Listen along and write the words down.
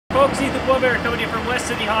Folks, Ethan Woodbury coming to you from West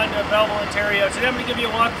City Honda, Belleville, Ontario. Today I'm going to give you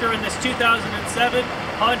a walkthrough in this 2007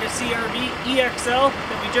 Honda CR-V EXL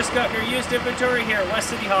that we just got in our used inventory here at West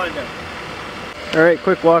City Honda. Alright,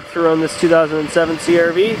 quick walkthrough on this 2007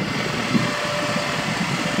 CR-V.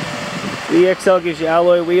 The EXL gives you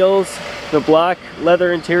alloy wheels, the black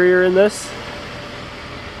leather interior in this.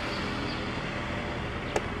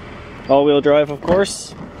 All-wheel drive, of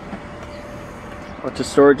course. Lots of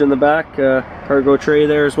storage in the back, cargo tray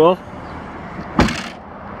there as well.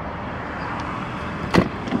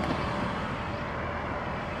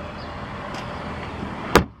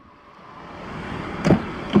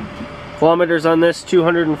 Kilometers on this,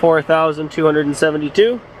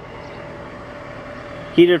 204,272.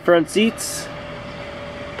 Heated front seats,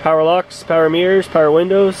 power locks, power mirrors, power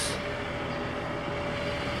windows.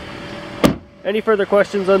 Any further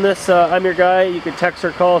questions on this, I'm your guy. You can text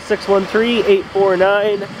or call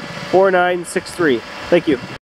 613-849-4963. Thank you.